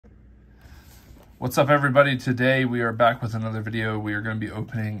What's up, everybody? Today we are back with another video. We are going to be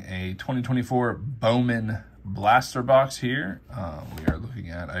opening a 2024 Bowman blaster box here. We are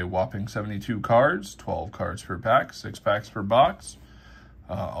looking at a whopping 72 cards, 12 cards per pack, 6 packs per box.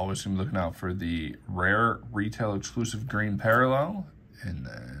 Always going to be looking out for the rare retail exclusive green parallel, and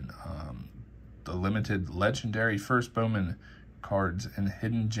then the limited legendary first Bowman cards and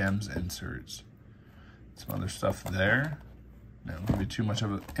hidden gems inserts. Some other stuff there. Not going to be too much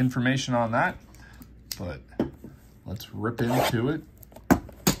of information on that, but let's rip into it.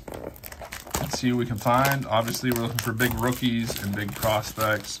 Let's see what we can find. Obviously, we're looking for big rookies and big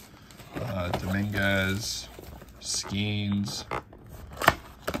prospects. Dominguez, Skeens.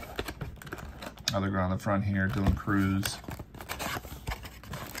 Other guy on the front here, Dylan Cruz.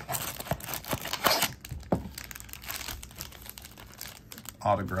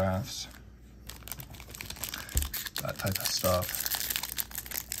 Autographs. That type of stuff.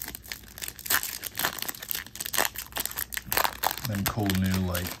 Then cool new,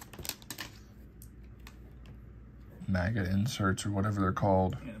 like, MAGA inserts or whatever they're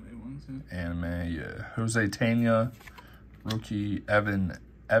called. Anime ones, yeah. Anime, yeah. Jose Tena, rookie.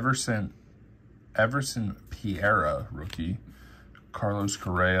 Everson Piera, rookie. Carlos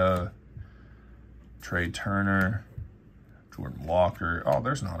Correa, Trey Turner, Jordan Walker. Oh,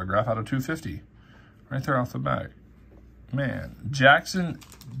 there's an autograph out of 250. Right there off the back. Man, Jackson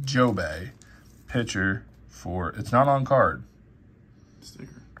Jobe, pitcher for, it's not on card.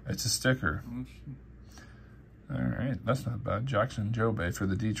 Sticker. It's a sticker. All right, that's not bad. Jackson Jobe for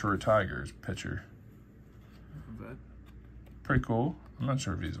the Detroit Tigers, pitcher. Vet. Pretty cool. I'm not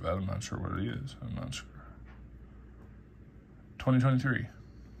sure if he's a vet. I'm not sure what he is. I'm not sure. 2023.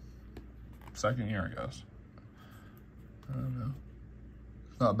 Second year, I guess. I don't know.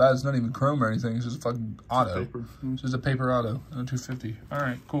 It's not bad. It's not even chrome or anything. It's just a fucking auto. Paper. It's just a paper auto and a 250. All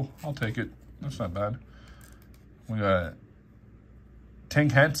right, cool. I'll take it. That's not bad. We got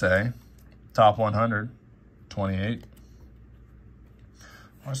Tink Hense, top 100, 28.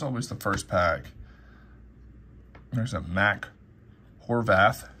 That's always the first pack. There's a Mac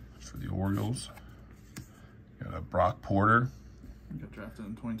Horvath for the Orioles. Got a Brock Porter. Got drafted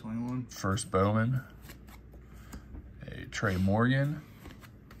in 2021. First Bowman. A Trey Morgan.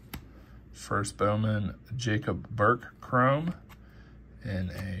 First Bowman, Jacob Burke Chrome.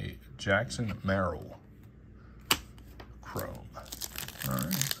 And a Jackson Merrill Chrome. All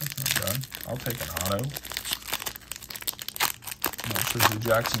right, that's not bad. I'll take an auto. Not sure who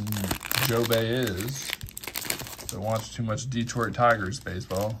Jackson Jobe is. Don't watch too much Detroit Tigers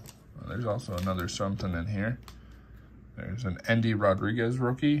baseball. There's also another something in here. There's an Endy Rodriguez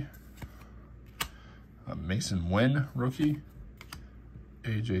rookie. A Mason Wynn rookie.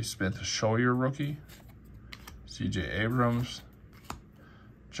 AJ Smith-Scheuer rookie. CJ Abrams.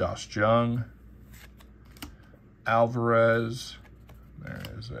 Josh Jung. Alvarez. There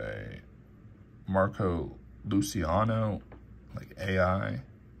is a Marco Luciano, like AI.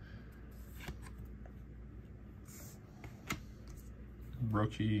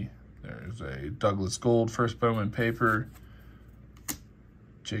 Rookie. There's a Douglas Gold, first Bowman paper.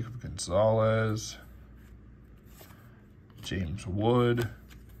 Jacob Gonzalez. James Wood.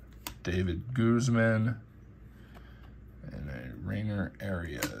 David Guzman. And a Rainer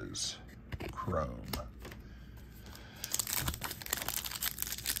Arias chrome.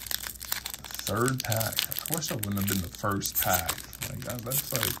 Third pack. I wish that wouldn't have been the first pack. Like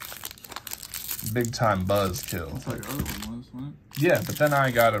that's like big time buzzkill. That's like the other one was, wasn't it? Yeah, but then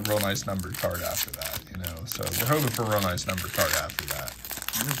I got a real nice numbered card after that, you know. So we're hoping for a real nice numbered card after that.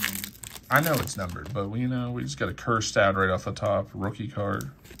 I know it's numbered, but you know, we just got a Kerstad right off the top. Rookie card.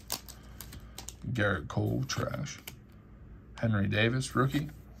 Garrett Cole, trash. Henry Davis, rookie.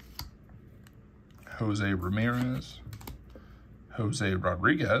 Jose Ramirez. Jose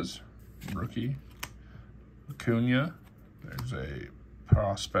Rodriguez, rookie. Acuna. There's a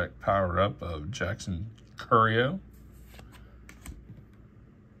prospect power-up of Jackson Currio.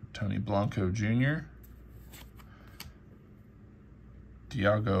 Tony Blanco Jr.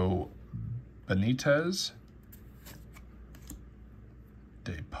 Diego Benitez.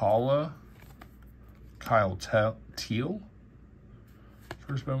 De Paula. Kyle Teal.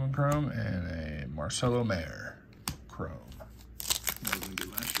 First Bowman chrome. And a Marcelo Mayer chrome. That would have been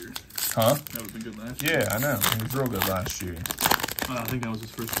good last year. Huh? That would have been good last year. Yeah, I know. He was real good last year. I think that was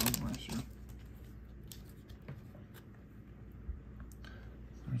his first one last year.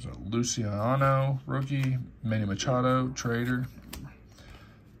 There's a Luciano rookie. Manny Machado, trader.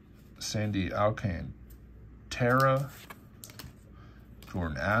 Sandy Alcantara.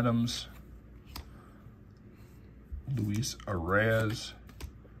 Jordan Adams. Luis Arraez,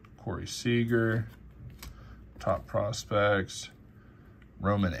 Corey Seager. Top prospects,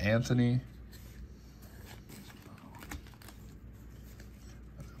 Roman Anthony.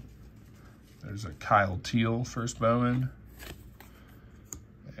 There's a Kyle Teal, first Bowman.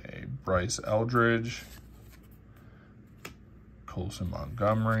 A Bryce Eldridge. Colson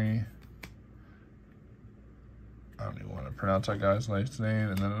Montgomery. I don't even want to pronounce that guy's last name.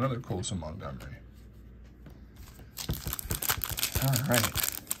 And then another Colson Montgomery. All right.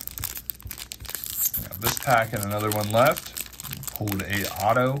 We got this pack and another one left. Pulled a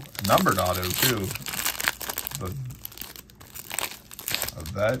auto, a numbered auto too. A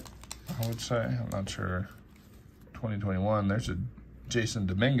vet, I would say. I'm not sure. 2021. There's a Jason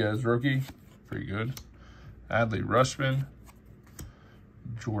Dominguez rookie. Pretty good. Adley Rushman.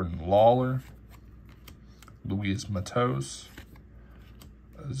 Jordan Lawler. Luis Matos.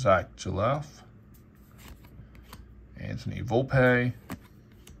 Zach Gillef. Anthony Volpe.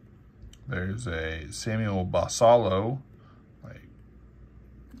 There's a Samuel Basallo, like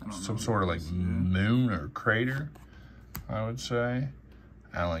some sort of like moon or crater, I would say.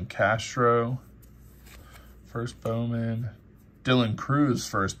 Alan Castro, first Bowman. Dylan Cruz,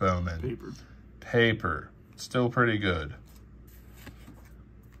 first Bowman. Paper. Still pretty good.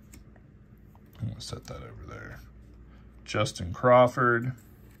 I'm going to set that over there. Justin Crawford.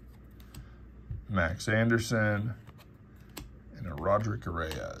 Max Anderson. And a Roderick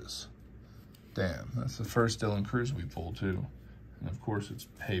Reyes. Damn, that's the first Dylan Cruz we pulled too. And of course it's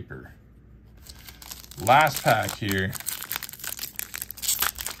paper. Last pack here.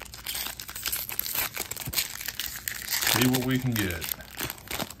 See what we can get.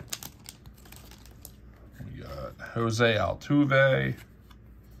 We got Jose Altuve,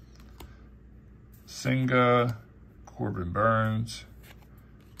 Senga, Corbin Burns,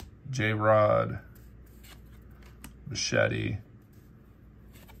 J-Rod, Bichetti.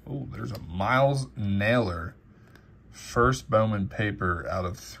 Oh, there's a Miles Naylor, first Bowman paper out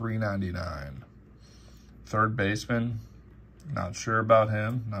of 399. Third baseman, not sure about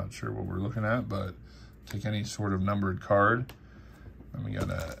him. Not sure what we're looking at, but take any sort of numbered card. And we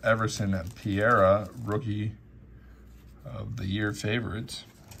got a Everson Piera, rookie of the year favorites.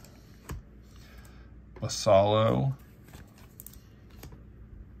 Basallo,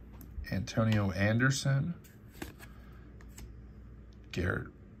 Antonio Anderson, Garrett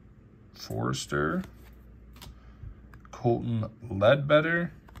Forrester, Colton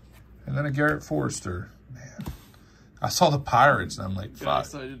Ledbetter, and then a Garrett Forrester. Man, I saw the Pirates and I'm like, fuck.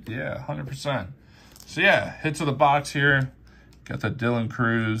 Yeah, 100%. So yeah, hits of the box here. Got the Dylan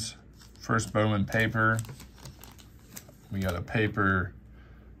Cruz, first Bowman paper. We got a paper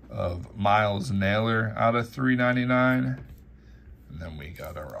of Miles Naylor out of 399. And then we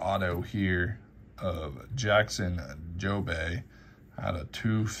got our auto here of Jackson Jobe out of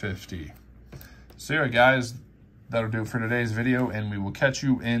 250. So yeah, guys, that'll do it for today's video, and we will catch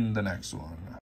you in the next one.